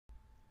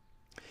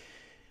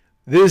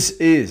This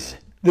is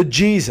the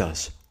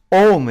Jesus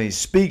Only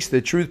Speaks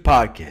the Truth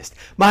podcast.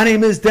 My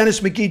name is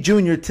Dennis McGee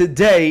Jr.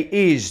 Today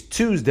is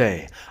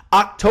Tuesday,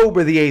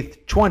 October the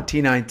 8th,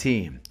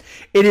 2019.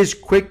 It is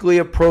quickly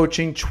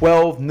approaching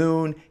 12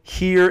 noon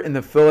here in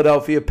the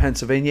Philadelphia,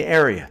 Pennsylvania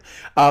area.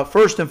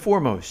 First and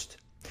foremost,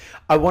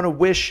 I want to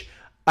wish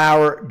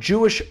our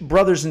Jewish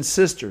brothers and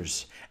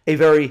sisters a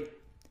very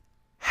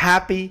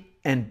happy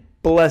and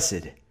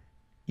blessed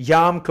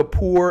Yom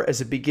Kippur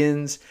as it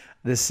begins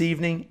this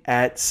evening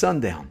at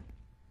sundown.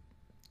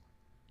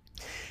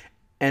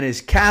 And as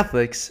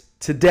Catholics,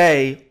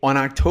 today on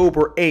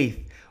October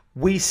 8th,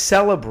 we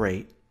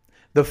celebrate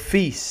the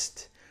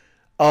feast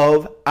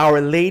of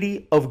Our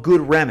Lady of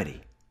Good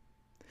Remedy,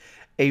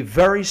 a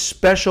very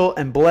special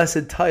and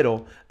blessed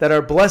title that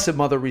our Blessed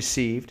Mother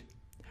received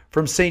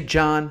from St.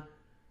 John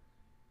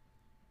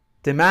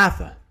de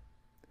Matha,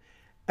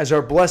 as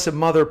our Blessed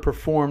Mother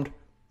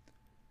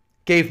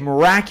gave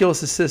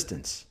miraculous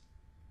assistance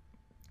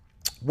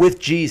with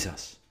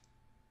Jesus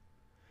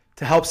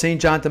to help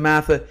St. John de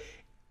Matha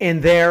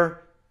in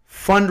their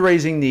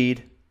fundraising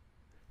need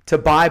to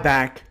buy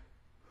back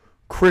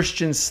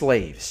Christian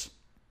slaves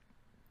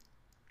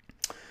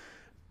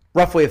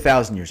roughly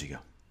 1,000 years ago.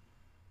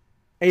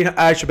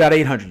 Actually, about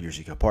 800 years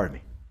ago, pardon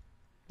me.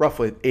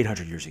 Roughly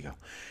 800 years ago.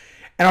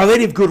 And Our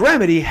Lady of Good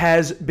Remedy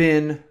has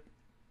been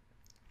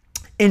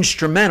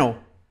instrumental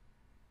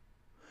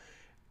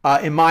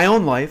in my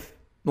own life,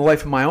 the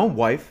life of my own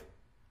wife,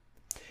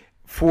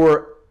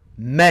 for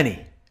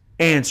many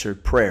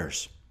answered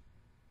prayers.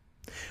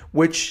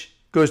 Which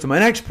goes to my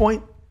next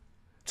point.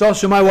 It's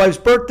also my wife's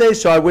birthday,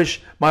 so I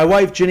wish my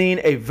wife Janine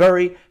a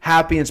very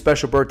happy and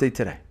special birthday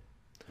today,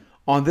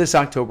 on this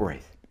October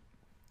 8th.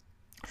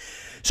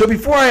 So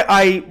before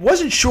I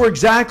wasn't sure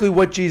exactly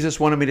what Jesus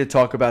wanted me to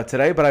talk about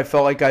today, but I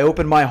felt like I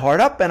opened my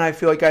heart up, and I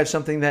feel like I have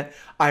something that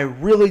I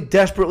really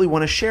desperately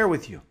want to share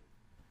with you.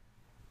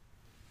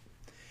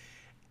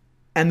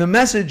 And the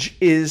message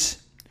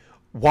is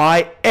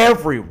why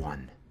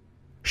everyone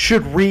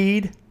should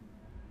read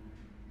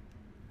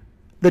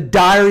the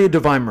Diary of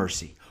Divine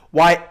Mercy.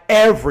 Why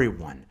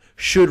everyone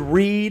should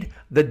read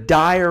the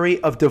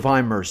Diary of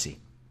Divine Mercy.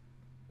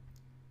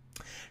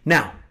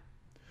 Now,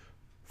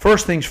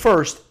 first things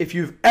first, if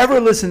you've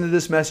ever listened to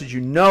this message, you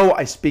know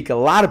I speak a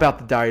lot about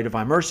the Diary of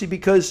Divine Mercy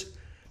because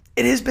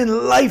it has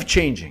been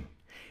life-changing.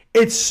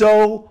 It's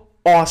so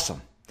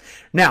awesome.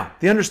 Now,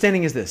 the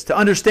understanding is this. To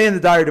understand the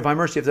Diary of Divine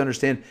Mercy, you have to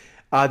understand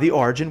the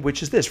origin,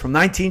 which is this. From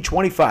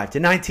 1925 to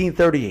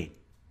 1938,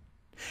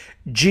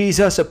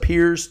 Jesus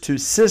appears to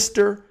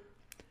Sister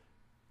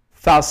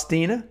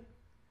Faustina,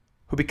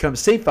 who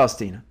becomes Saint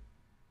Faustina,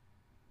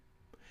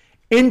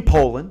 in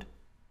Poland,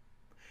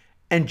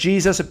 and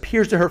Jesus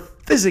appears to her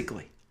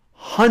physically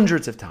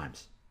hundreds of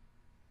times.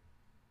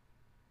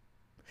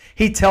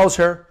 He tells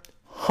her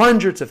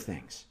hundreds of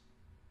things.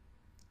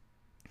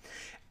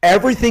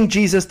 Everything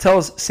Jesus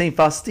tells Saint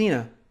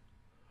Faustina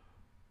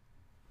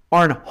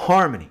are in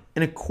harmony,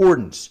 in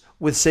accordance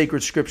with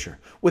sacred scripture,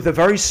 with a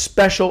very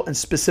special and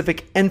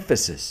specific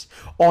emphasis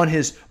on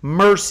his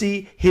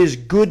mercy, his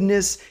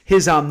goodness,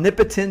 his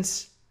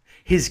omnipotence,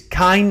 his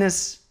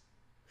kindness,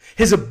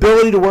 his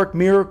ability to work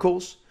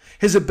miracles,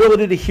 his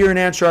ability to hear and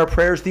answer our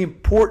prayers, the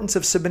importance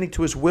of submitting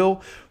to his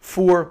will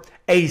for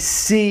a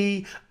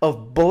sea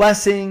of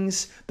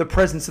blessings, the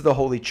presence of the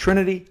Holy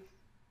Trinity.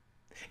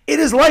 It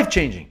is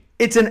life-changing.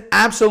 It's an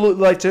absolute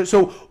life-changing.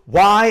 So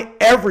why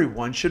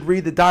everyone should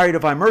read the Diary of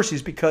Divine Mercy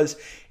is because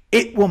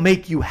it will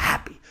make you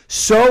happy.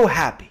 So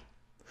happy.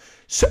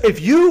 So if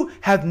you're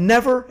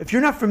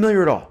not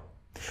familiar at all,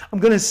 I'm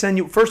going to send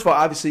you, first of all,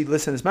 obviously,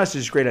 listen, this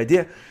message is a great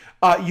idea.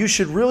 You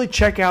should really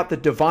check out the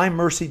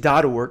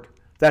divinemercy.org.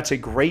 That's a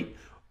great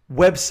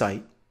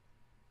website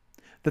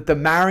that the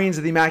Marians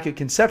of the Immaculate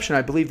Conception,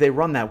 I believe they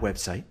run that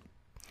website.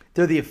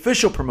 They're the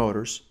official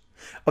promoters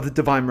of the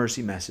Divine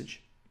Mercy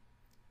message.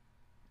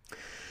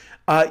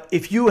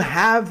 If you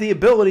have the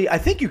ability, I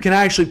think you can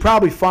actually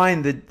probably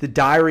find the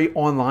diary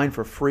online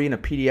for free in a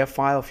PDF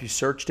file if you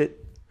searched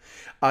it.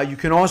 You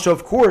can also,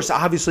 of course,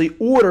 obviously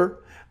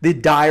order the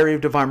Diary of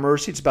Divine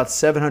Mercy. It's about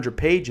 700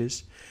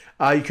 pages.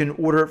 You can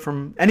order it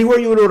from anywhere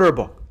you would order a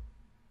book.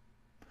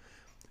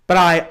 But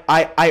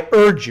I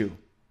urge you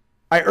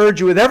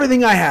with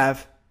everything I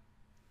have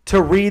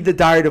to read the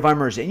Diary of Divine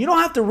Mercy. And you don't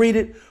have to read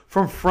it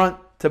from front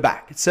to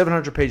back. It's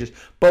 700 pages.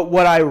 But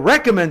what I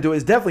recommend doing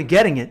is definitely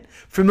getting it,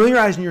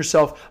 familiarizing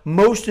yourself,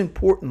 most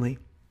importantly,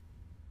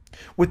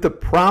 with the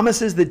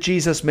promises that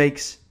Jesus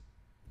makes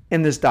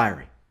in this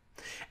diary.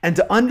 And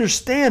to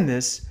understand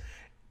this,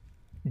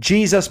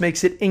 Jesus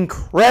makes it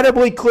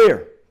incredibly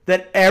clear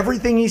that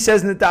everything he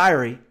says in the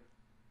diary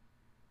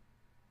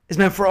is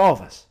meant for all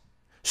of us,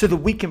 so that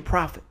we can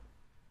profit.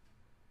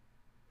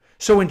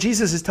 So when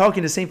Jesus is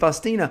talking to St.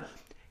 Faustina,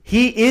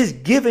 he is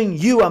giving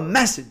you a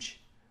message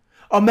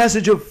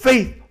of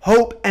faith,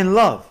 hope, and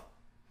love.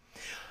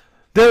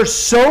 There are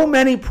so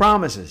many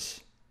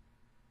promises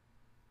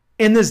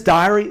in this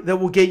diary that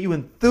will get you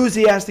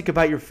enthusiastic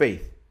about your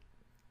faith.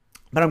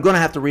 But I'm going to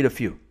have to read a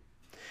few.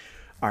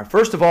 All right,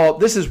 first of all,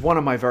 this is one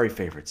of my very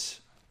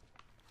favorites.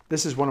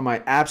 This is one of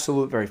my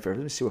absolute very favorite.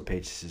 Let me see what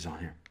page this is on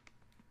here.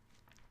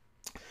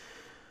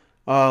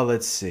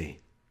 Let's see.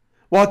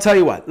 Well, I'll tell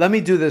you what. Let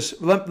me do this.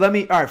 All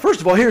right,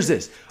 first of all, here's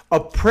this. A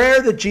prayer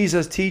that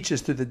Jesus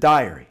teaches through the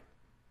diary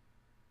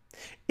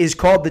is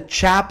called the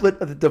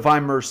Chaplet of the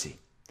Divine Mercy.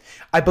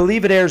 I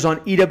believe it airs on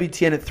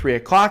EWTN at 3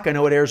 o'clock. I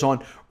know it airs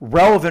on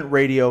Relevant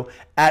Radio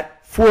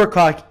at 4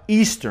 o'clock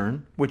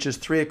Eastern, which is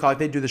 3 o'clock.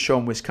 They do the show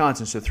in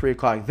Wisconsin, so 3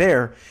 o'clock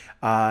there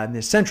in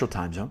the Central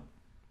Time Zone.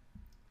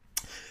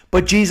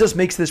 But Jesus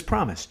makes this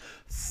promise.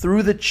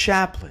 Through the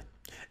chaplet,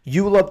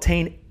 you will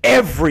obtain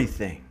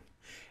everything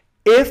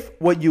if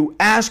what you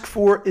ask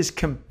for is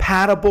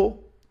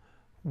compatible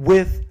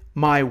with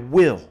my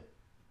will.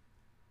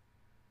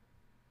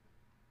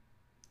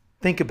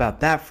 Think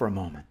about that for a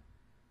moment.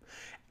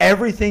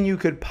 Everything you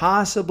could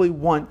possibly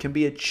want can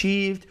be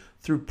achieved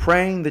through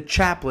praying the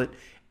chaplet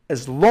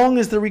as long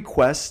as the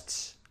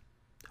requests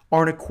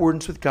are in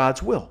accordance with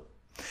God's will.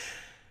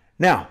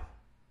 Now,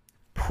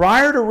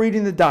 prior to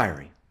reading the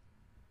diary,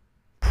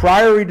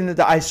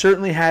 I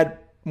certainly had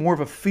more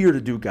of a fear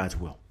to do God's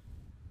will.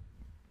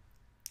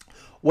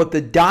 What the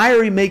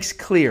diary makes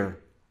clear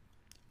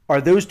are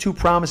those two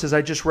promises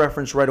I just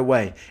referenced right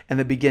away. And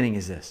the beginning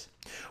is this.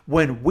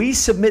 When we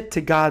submit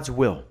to God's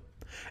will,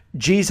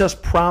 Jesus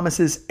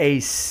promises a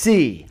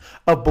sea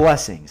of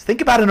blessings.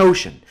 Think about an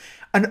ocean.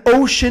 An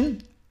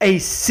ocean, a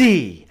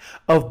sea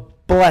of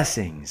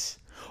blessings.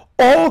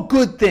 All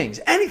good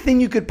things.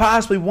 Anything you could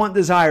possibly want,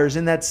 desires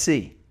in that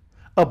sea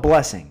of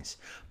blessings.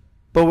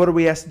 But what do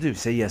we have to do?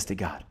 Say yes to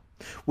God.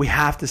 We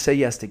have to say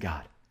yes to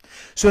God.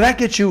 So that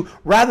gets you,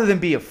 rather than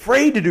be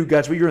afraid to do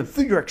God's will,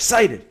 you're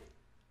excited.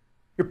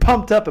 You're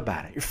pumped up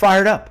about it. You're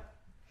fired up.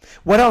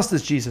 What else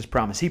does Jesus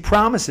promise? He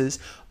promises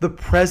the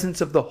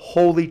presence of the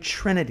Holy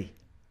Trinity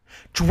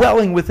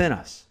dwelling within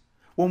us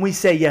when we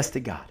say yes to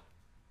God.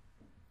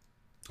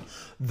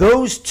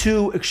 Those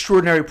two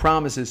extraordinary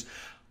promises,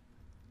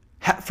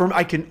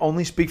 I can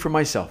only speak for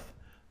myself,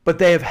 but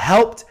they have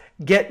helped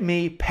get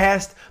me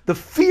past the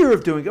fear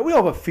of doing God. We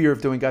all have a fear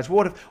of doing God's.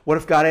 What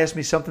if God asks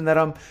me something that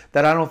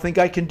I don't think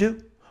I can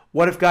do?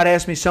 What if God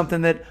asks me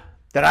something that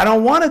I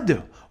don't want to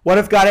do? What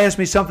if God asks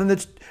me something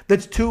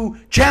that's too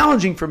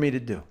challenging for me to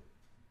do?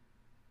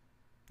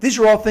 These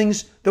are all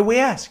things that we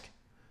ask.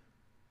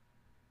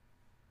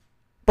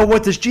 But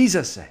what does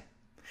Jesus say?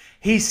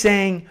 He's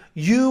saying,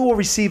 you will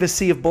receive a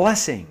sea of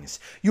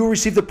blessings. You will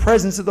receive the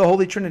presence of the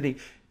Holy Trinity.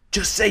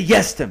 Just say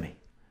yes to me.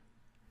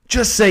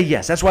 Just say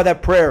yes. That's why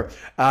that prayer,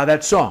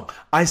 that song,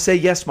 I say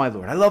yes, my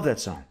Lord. I love that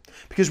song.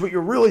 Because what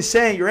you're really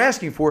saying, you're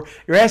asking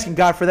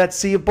God for that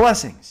sea of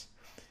blessings.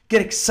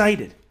 Get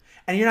excited.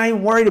 And you're not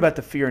even worried about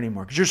the fear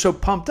anymore because you're so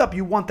pumped up.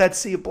 You want that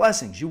sea of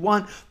blessings. You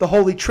want the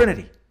Holy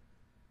Trinity.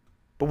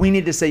 But we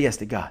need to say yes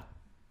to God.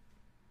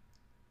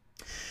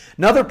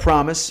 Another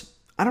promise,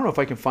 I don't know if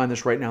I can find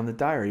this right now in the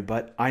diary,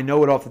 but I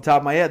know it off the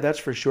top of my head, that's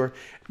for sure.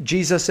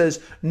 Jesus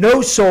says,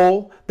 no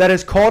soul that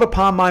has called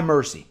upon my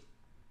mercy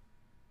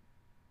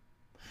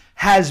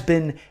has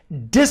been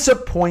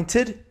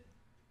disappointed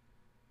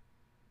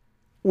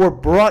or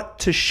brought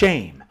to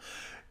shame.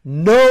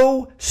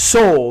 No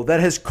soul that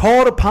has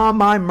called upon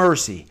my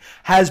mercy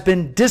has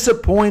been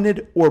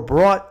disappointed or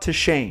brought to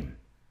shame.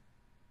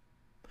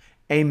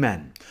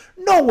 Amen.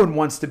 No one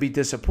wants to be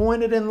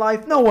disappointed in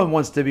life. No one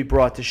wants to be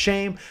brought to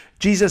shame.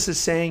 Jesus is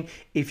saying,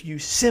 if you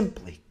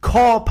simply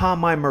call upon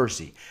my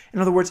mercy, in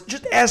other words,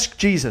 just ask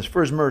Jesus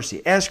for his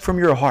mercy. Ask from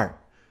your heart.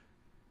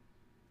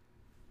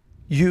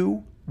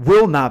 You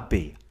will not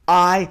be,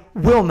 I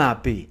will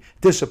not be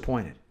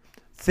disappointed.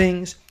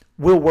 Things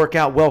will work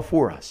out well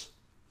for us.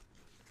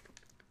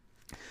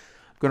 I'm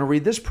going to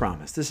read this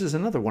promise. This is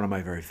another one of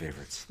my very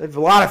favorites. I have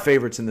a lot of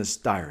favorites in this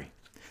diary.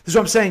 This is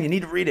what I'm saying. You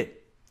need to read it.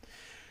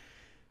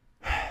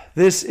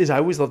 This is, I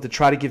always love to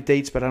try to give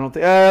dates, but I don't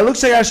think, it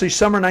looks like actually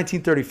summer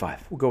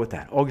 1935. We'll go with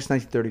that. August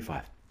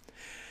 1935.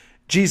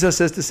 Jesus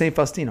says to St.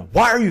 Faustina,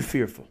 why are you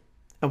fearful?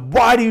 And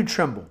why do you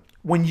tremble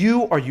when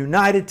you are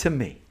united to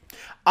me?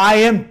 I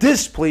am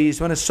displeased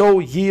when a soul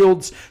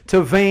yields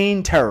to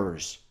vain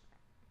terrors.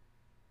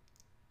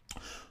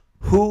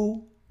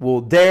 Who will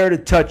dare to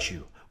touch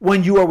you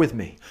when you are with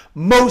me?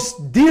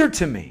 Most dear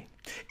to me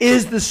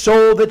is the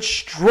soul that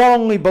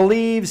strongly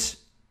believes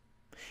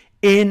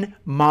in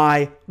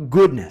my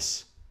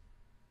goodness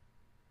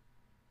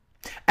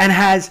and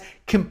has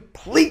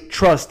complete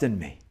trust in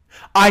me.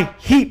 I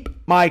heap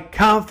my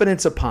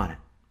confidence upon it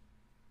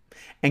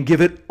and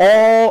give it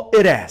all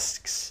it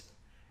asks.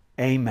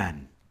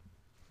 Amen.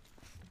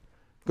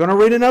 I'm going to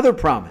read another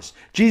promise.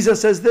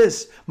 Jesus says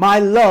this, my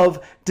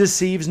love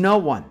deceives no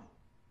one.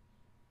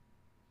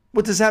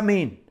 What does that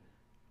mean?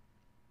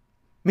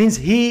 It means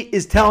he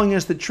is telling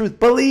us the truth.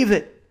 Believe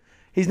it.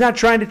 He's not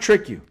trying to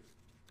trick you.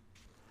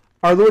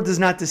 Our Lord does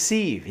not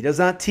deceive. He does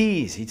not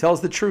tease. He tells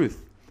the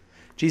truth.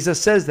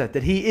 Jesus says that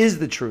he is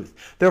the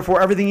truth.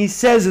 Therefore, everything he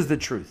says is the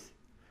truth.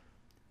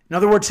 In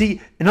other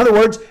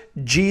words,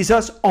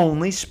 Jesus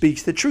only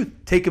speaks the truth.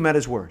 Take him at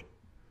his word.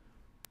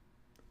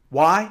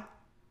 Why?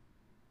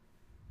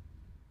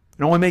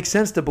 It only makes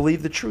sense to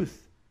believe the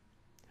truth.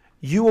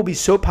 You will be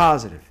so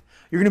positive.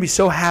 You're going to be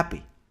so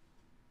happy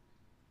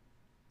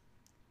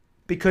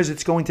because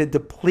it's going to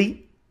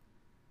deplete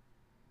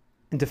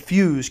and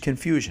diffuse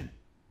confusion.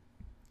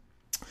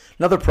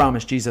 Another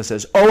promise, Jesus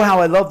says, "Oh, how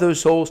I love those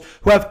souls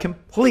who have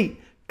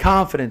complete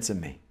confidence in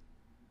me.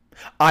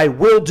 I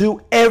will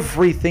do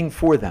everything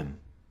for them."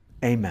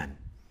 Amen.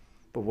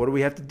 But what do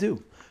we have to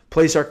do?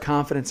 Place our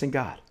confidence in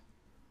God.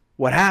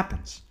 What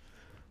happens?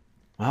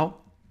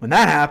 Well, when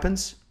that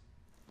happens,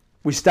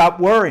 we stop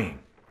worrying.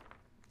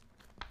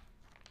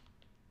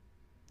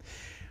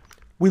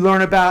 We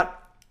learn about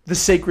the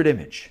sacred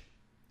image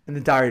in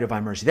the Diary of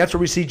Divine Mercy. That's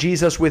where we see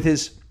Jesus with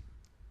his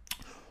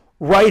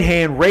right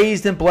hand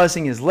raised in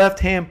blessing, his left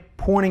hand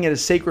pointing at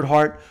his sacred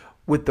heart,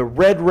 with the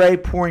red ray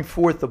pouring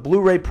forth, the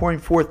blue ray pouring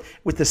forth,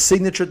 with the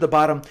signature at the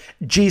bottom,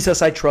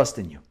 "Jesus, I trust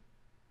in you."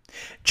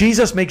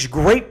 Jesus makes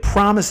great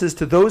promises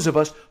to those of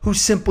us who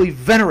simply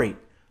venerate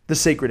the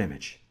sacred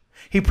image.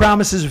 He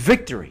promises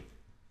victory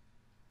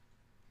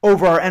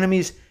over our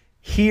enemies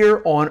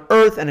here on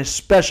earth and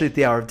especially at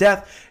the hour of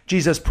death.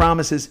 Jesus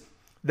promises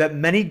that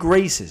many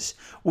graces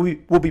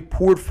will be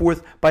poured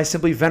forth by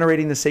simply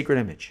venerating the sacred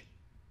image.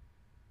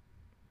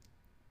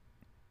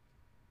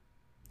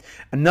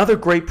 Another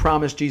great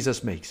promise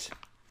Jesus makes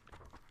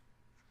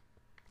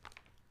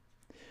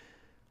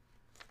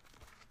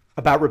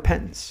about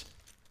repentance.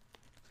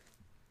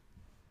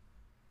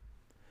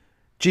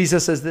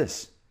 Jesus says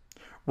this,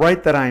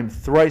 "Write that I am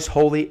thrice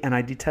holy and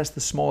I detest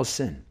the smallest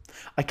sin.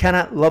 I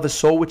cannot love a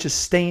soul which is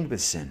stained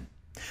with sin.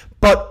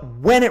 But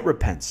when it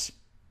repents,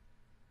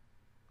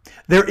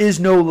 there is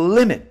no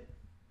limit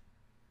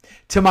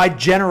to my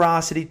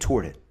generosity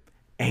toward it."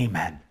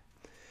 Amen.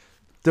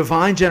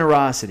 Divine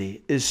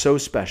generosity is so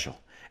special.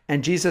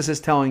 And Jesus is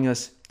telling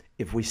us,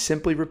 if we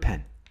simply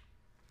repent,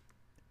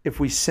 we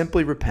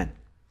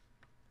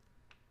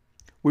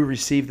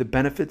receive the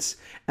benefits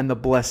and the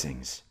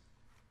blessings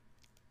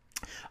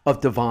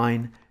of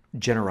divine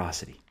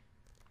generosity.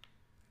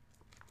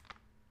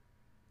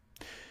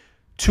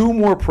 Two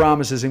more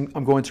promises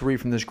I'm going to read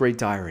from this great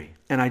diary.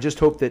 And I just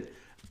hope that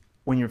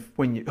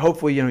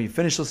hopefully you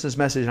finish listening to this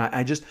message, and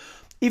I just,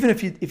 even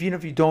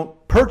if you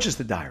don't purchase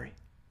the diary,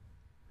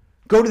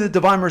 go to the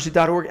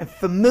divinemercy.org and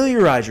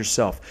familiarize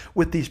yourself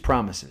with these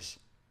promises.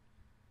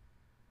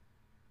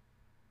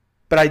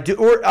 But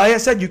like I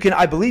said,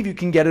 I believe you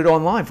can get it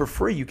online for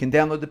free. You can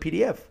download the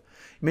PDF.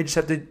 You may just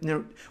have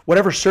to,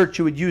 whatever search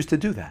you would use to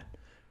do that.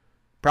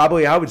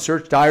 Probably I would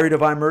search Diary of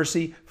Divine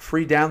Mercy,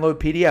 free download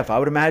PDF. I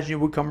would imagine it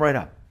would come right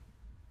up.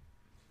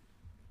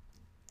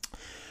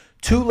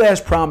 Two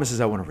last promises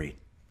I want to read.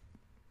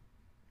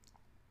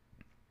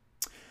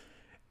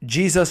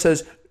 Jesus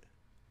says,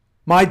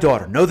 "My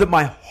daughter, know that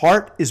my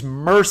heart is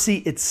mercy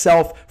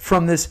itself.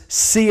 From this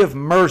sea of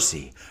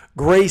mercy,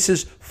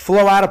 graces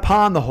flow out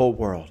upon the whole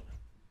world.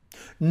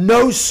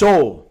 No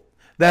soul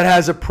that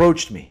has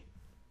approached me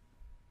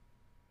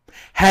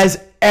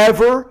has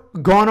ever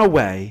gone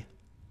away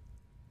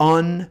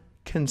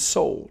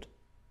unconsoled."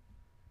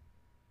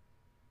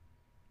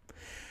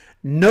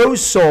 No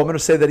soul, I'm going to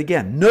say that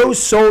again, no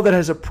soul that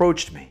has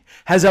approached me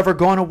has ever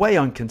gone away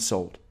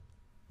unconsoled.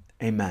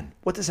 Amen.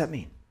 What does that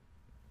mean?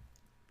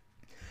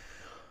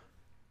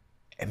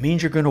 It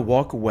means you're going to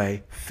walk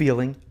away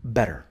feeling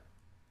better.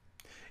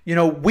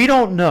 We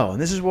don't know, and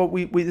this is what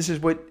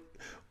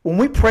when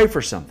we pray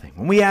for something,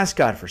 when we ask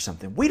God for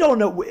something, we don't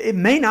know. It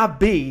may not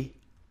be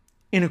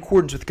in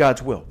accordance with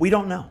God's will. We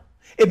don't know.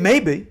 It may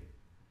be.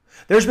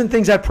 There's been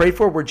things I've prayed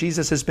for where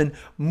Jesus has been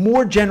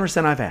more generous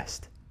than I've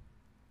asked.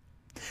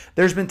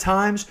 There's been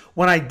times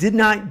when I did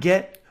not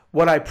get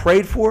what I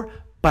prayed for,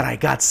 but I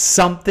got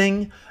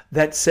something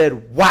that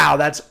said, "Wow,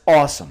 that's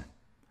awesome."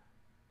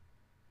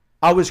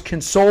 I was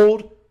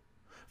consoled,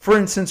 for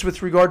instance,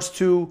 with regards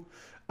to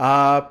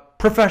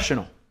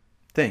professional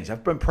things.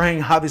 I've been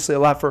praying, obviously, a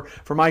lot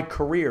for my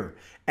career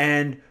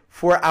and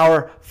for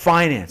our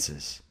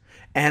finances.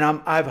 And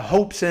I have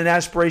hopes and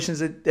aspirations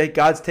that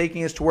God's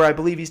taking us to where I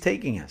believe He's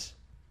taking us.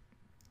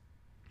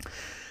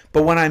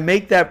 But when I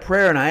make that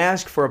prayer and I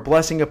ask for a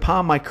blessing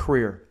upon my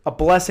career, a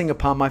blessing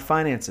upon my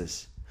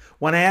finances,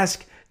 when I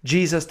ask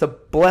Jesus to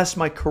bless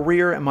my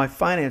career and my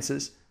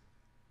finances,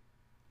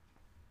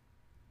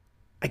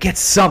 I get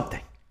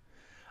something.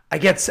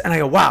 And I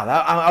go, wow,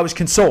 I was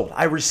consoled.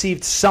 I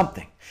received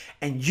something.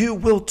 And you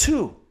will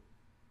too.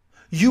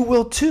 You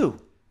will too.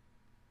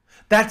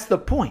 That's the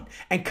point.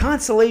 And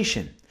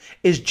consolation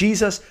is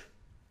Jesus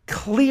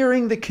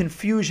clearing the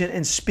confusion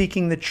and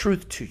speaking the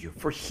truth to you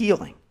for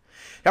healing.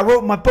 I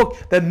wrote in my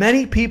book that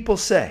many people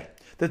say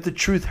that the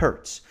truth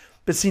hurts.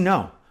 But see,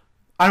 no,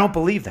 I don't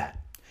believe that.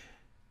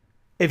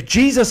 If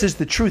Jesus is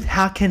the truth,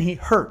 how can He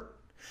hurt?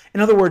 In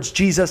other words,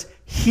 Jesus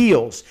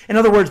heals. In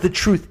other words, the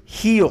truth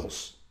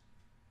heals.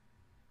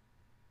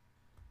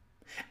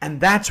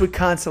 And that's what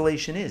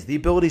consolation is. The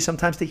ability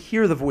sometimes to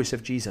hear the voice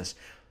of Jesus.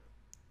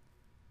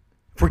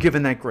 If we're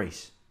given that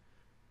grace.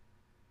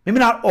 Maybe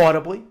not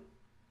audibly,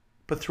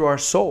 but through our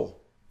soul.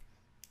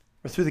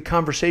 Or through the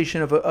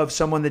conversation of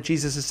someone that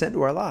Jesus has sent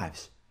to our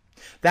lives.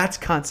 That's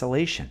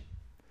consolation.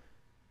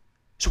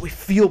 So we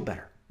feel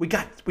better.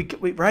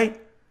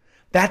 Right?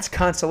 That's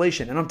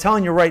consolation. And I'm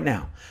telling you right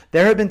now,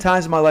 there have been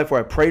times in my life where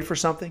I prayed for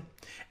something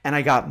and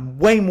I got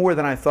way more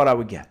than I thought I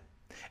would get.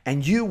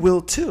 And you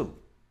will too.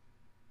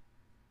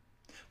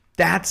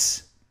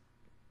 That's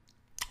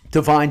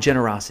divine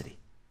generosity.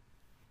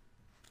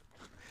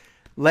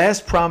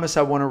 Last promise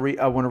I want to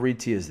read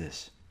to you is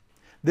this.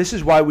 This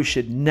is why we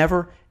should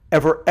never,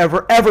 ever,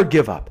 ever, ever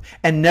give up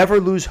and never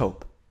lose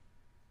hope.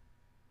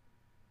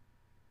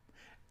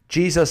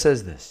 Jesus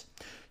says this,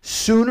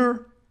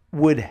 sooner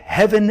would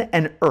heaven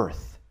and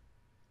earth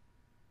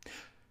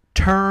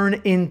turn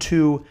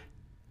into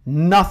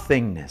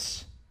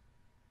nothingness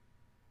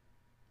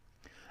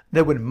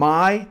than would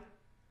my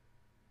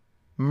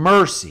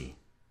mercy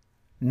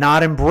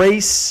not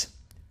embrace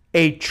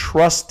a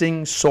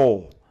trusting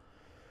soul.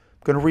 I'm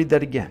going to read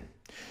that again.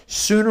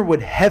 Sooner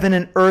would heaven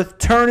and earth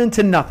turn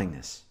into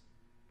nothingness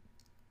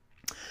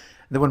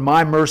than would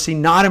my mercy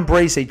not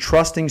embrace a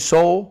trusting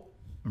soul.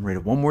 I'm going to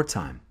read it one more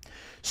time.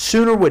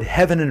 Sooner would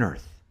heaven and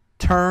earth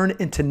turn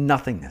into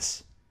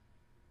nothingness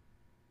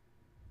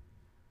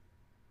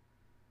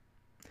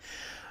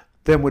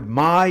than would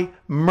my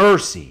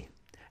mercy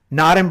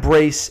not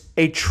embrace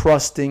a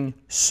trusting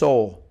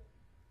soul.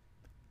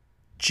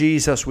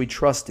 Jesus, we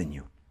trust in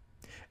you.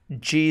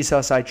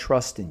 Jesus, I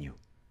trust in you.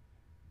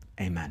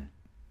 Amen.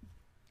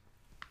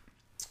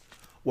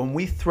 When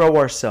we throw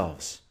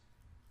ourselves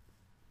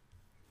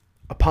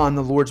upon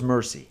the Lord's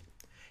mercy,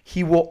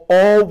 He will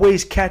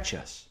always catch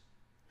us.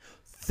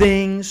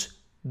 Things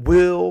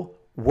will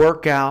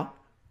work out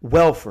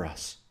well for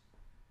us.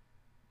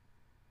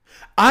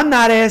 I'm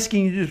not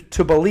asking you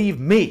to believe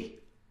me.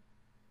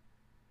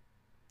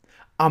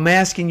 I'm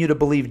asking you to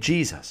believe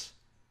Jesus.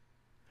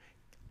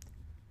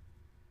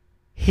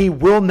 He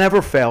will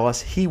never fail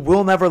us. He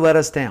will never let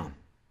us down.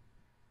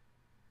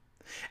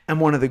 And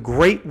one of the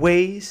great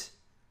ways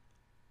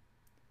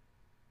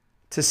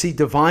to see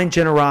divine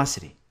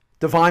generosity,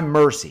 divine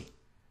mercy,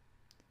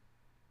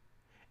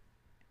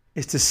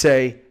 is to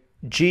say,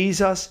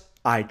 Jesus,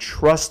 I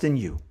trust in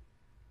you.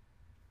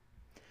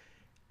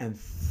 And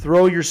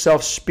throw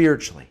yourself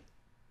spiritually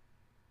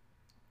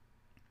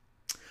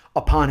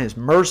upon His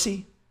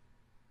mercy,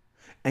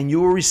 and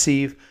you will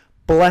receive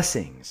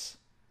blessings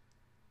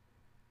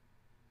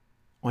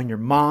on your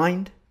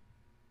mind.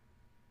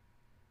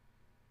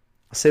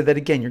 I'll say that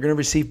again. You're going to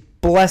receive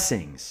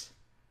blessings,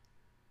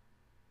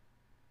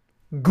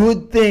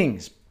 good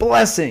things,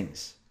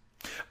 blessings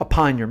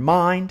upon your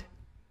mind,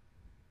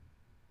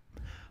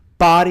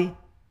 body,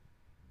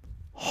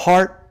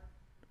 heart,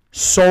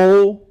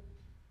 soul.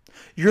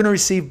 You're going to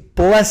receive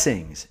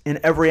blessings in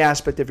every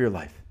aspect of your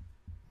life.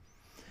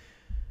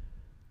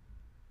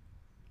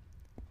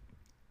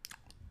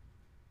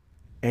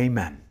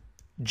 Amen.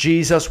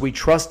 Jesus, we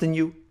trust in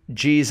you.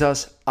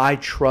 Jesus, I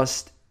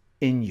trust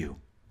in you.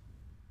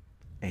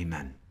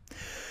 Amen.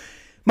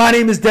 My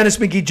name is Dennis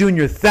McGee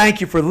Jr.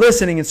 Thank you for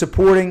listening and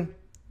supporting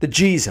the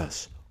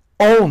Jesus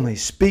Only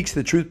Speaks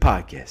the Truth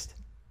podcast.